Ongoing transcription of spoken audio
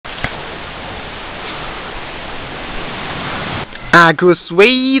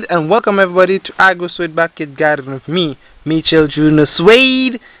Agrosuede, and welcome everybody to Agrosuede Backyard Garden with me, Mitchell Junior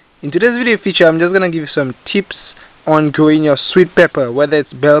Suede. In today's video feature, I'm just gonna give you some tips on growing your sweet pepper, whether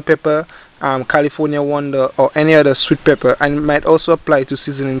it's bell pepper, California Wonder, or any other sweet pepper, and it might also apply to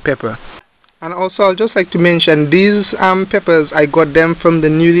seasoning pepper. And also, I'd just like to mention these peppers. I got them from the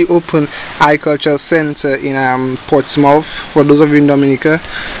newly opened agricultural center in Portsmouth. For those of you in Dominica,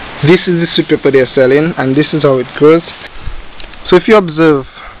 this is the sweet pepper they're selling, and this is how it grows. So if you observe,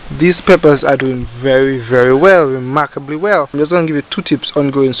 these peppers are doing very well, remarkably well. I'm just going to give you 2 tips on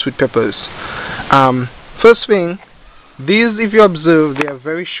growing sweet peppers. First thing, these, if you observe, they are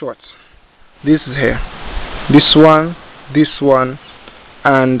very short. This is here, this one,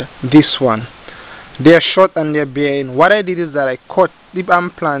 and this one. They are short and they're bearing. What I did is that I cut the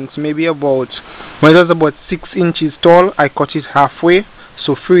plants maybe about, when it was about 6 inches tall, I cut it halfway,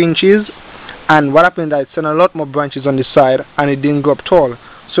 so 3 inches. And what happened is that it sent a lot more branches on the side and it didn't grow up tall.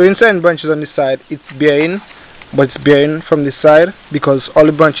 So instead of branches on the side, it's bearing, but it's bearing from the side because all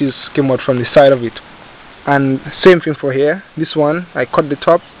the branches came out from the side of it. And same thing for here. This one, I cut the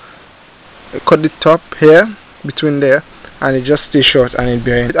top here, between there, and it just stays short and it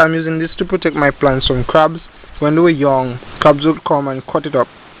bearing. I'm using this to protect my plants from crabs. When they were young, crabs would come and cut it up.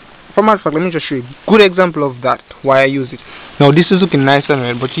 For matter of fact, let me just show you a good example of that, why I use it. Now this is looking nice and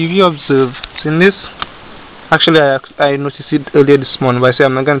red, but if you observe, in this, actually I noticed it earlier this morning, but I say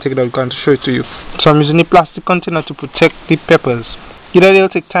I'm not going to take it out, I'm going to show it to you. So I'm using a plastic container to protect the peppers. Either they'll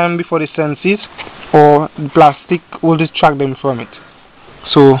take time before they sense it, or the plastic will distract them from it.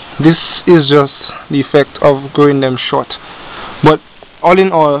 So this is just the effect of growing them short. But all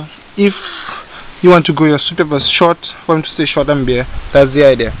in all, if you want to grow your sweet peppers short, for them to stay short and bare, that's the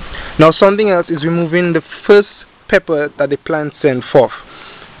idea. Now something else is removing the first pepper that the plant sent forth.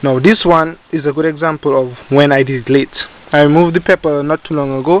 Now this one is a good example of when I did it late. I removed the pepper not too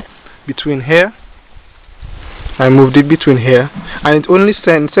long ago, between here. I moved it between here, and it only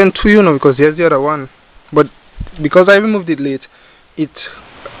sent 2, you know, because here's the other one. But because I removed it late, it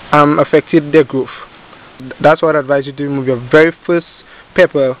affected their growth. That's what I advise you to remove your very first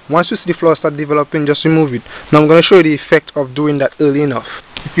pepper. Once you see the flower start developing, just remove it. Now I'm going to show you the effect of doing that early enough.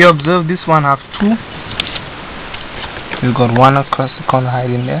 If you observe, this one have 2. We've got one across the corner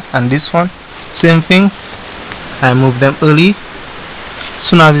hiding there, and this one, same thing. I move them early.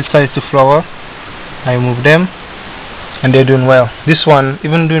 Soon as it starts to flower, I move them, and they're doing well. This one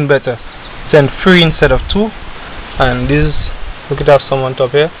even doing better. Send 3 instead of 2, and this, look at that, some on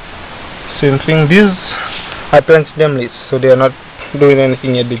top here. Same thing. These I planted them late, so they are not doing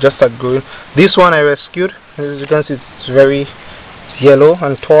anything yet. They just start growing. This one I rescued. As you can see, it's very yellow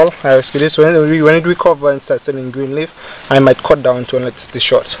and tall. I rescued it. So when it recovers and starts sending green leaf, I might cut down to and let it stay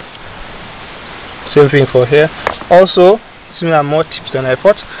short. Same thing for here. Also, similar, more tips than I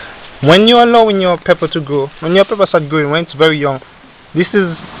thought. When you're allowing your pepper to grow, when your pepper starts growing, when it's very young,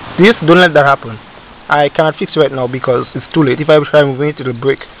 don't let that happen. I cannot fix it right now because it's too late. If I try moving it, it'll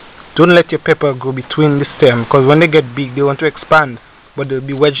break. Don't let your pepper go between the stem, because when they get big, they want to expand, but they'll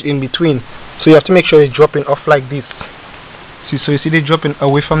be wedged in between. So you have to make sure it's dropping off like this. So you see they're dropping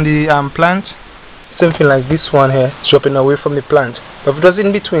away from the plant. Same thing like this one here, it's dropping away from the plant. But if it was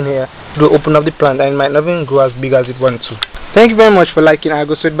in between here, it will open up the plant and it might not even grow as big as it wants to. Thank you very much for liking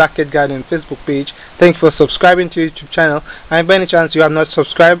Agrosuede Backyard Garden Facebook page. Thank you for subscribing to your YouTube channel. And if by any chance you have not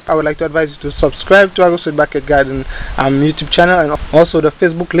subscribed, I would like to advise you to subscribe to Agrosuede Backyard Garden YouTube channel, and also the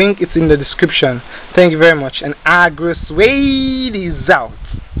Facebook link, it's in the description. Thank you very much, and Agrosuede is out.